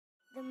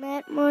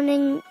Met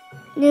Morning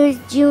News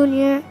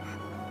Junior.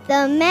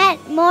 The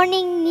Met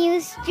Morning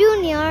News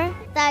Junior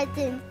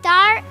doesn't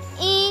start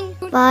in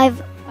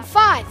 5,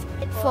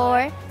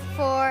 4,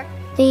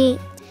 3,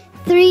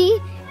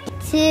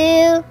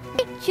 2,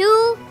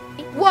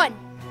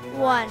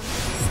 1.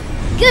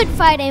 Good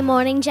Friday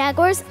morning,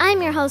 Jaguars.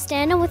 I'm your host,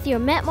 Anna, with your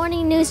Met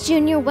Morning News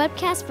Junior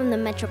webcast from the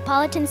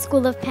Metropolitan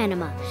School of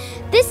Panama.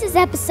 This is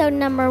episode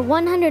number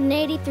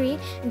 183,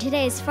 and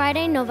today is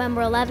Friday,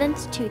 November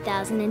 11th,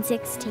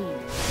 2016.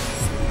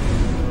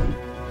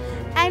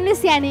 I'm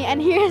Luciani,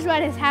 and here's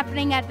what is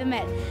happening at the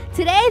Met.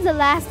 Today is the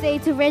last day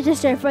to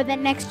register for the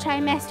next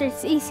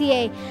trimester's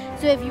ECA,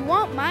 so if you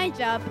want my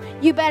job,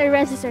 you better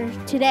register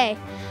today.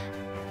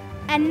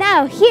 And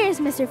now, here's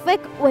Mr.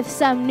 Flick with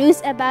some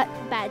news about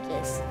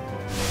badges.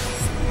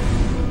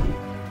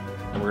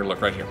 And we're going to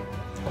look right here.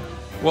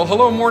 Well,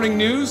 hello, Morning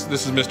News.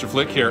 This is Mr.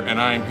 Flick here,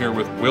 and I am here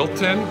with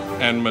Wilton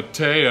and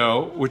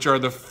Mateo, which are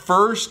the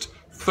first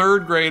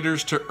third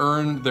graders to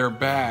earn their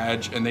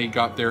badge, and they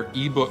got their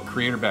ebook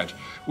creator badge.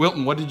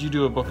 Wilton, what did you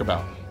do a book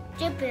about?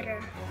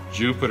 Jupiter.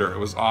 It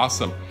was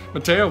awesome.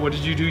 Mateo, what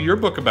did you do your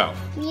book about?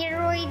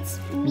 Meteoroids,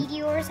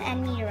 meteors,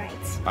 and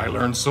meteorites. I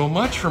learned so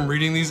much from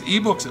reading these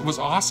ebooks. It was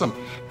awesome.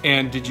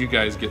 And did you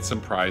guys get some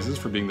prizes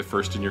for being the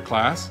first in your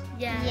class?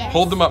 Yes.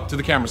 Hold them up to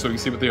the camera so you can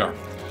see what they are.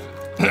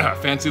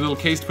 Fancy little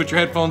case to put your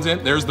headphones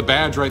in. There's the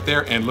badge right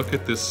there, and look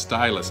at this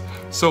stylus.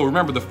 So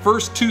remember, the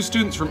first 2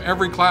 students from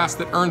every class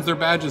that earns their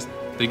badges,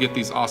 they get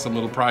these awesome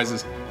little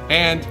prizes.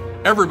 And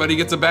everybody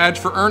gets a badge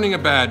for earning a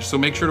badge. So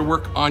make sure to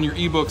work on your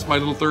ebooks, my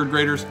little third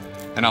graders,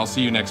 and I'll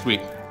see you next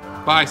week.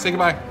 Bye. Say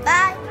goodbye.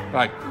 Bye.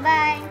 Bye.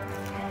 Bye.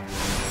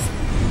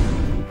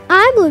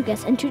 I'm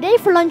Lucas, and today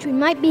for lunch we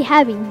might be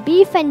having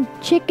beef and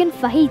chicken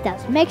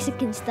fajitas,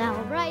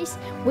 Mexican-style rice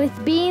with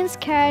beans,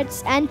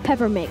 carrots, and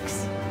pepper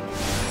mix.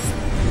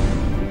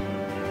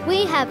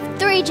 We have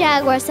 3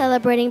 Jaguars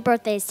celebrating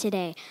birthdays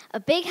today. A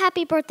big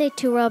happy birthday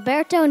to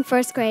Roberto in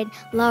 1st grade,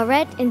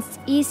 Laurette in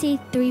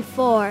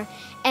EC3-4,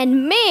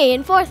 and me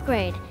in 4th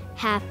grade.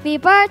 Happy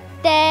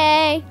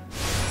birthday!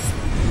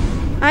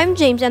 I'm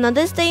James, and on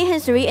this day in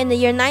history, in the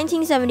year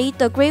 1970,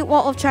 the Great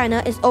Wall of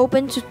China is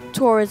open to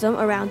tourism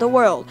around the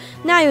world.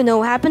 Now you know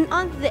what happened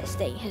on this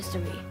day in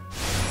history.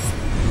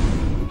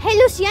 Hey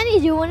Luciani,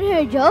 do you want to hear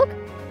a joke?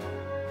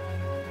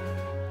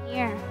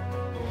 Here.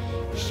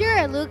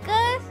 Sure,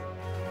 Lucas.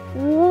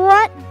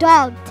 What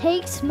dog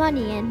takes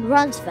money and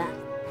runs fast?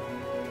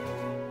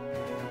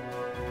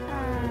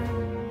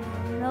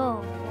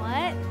 No,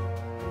 what?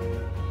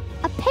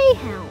 A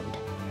payhound.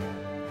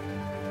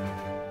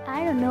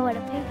 I don't know what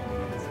a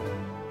payphone is.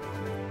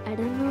 I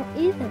don't know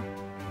either.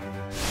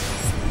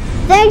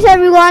 Thanks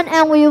everyone,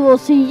 and we will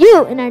see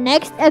you in our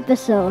next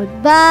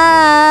episode.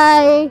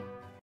 Bye!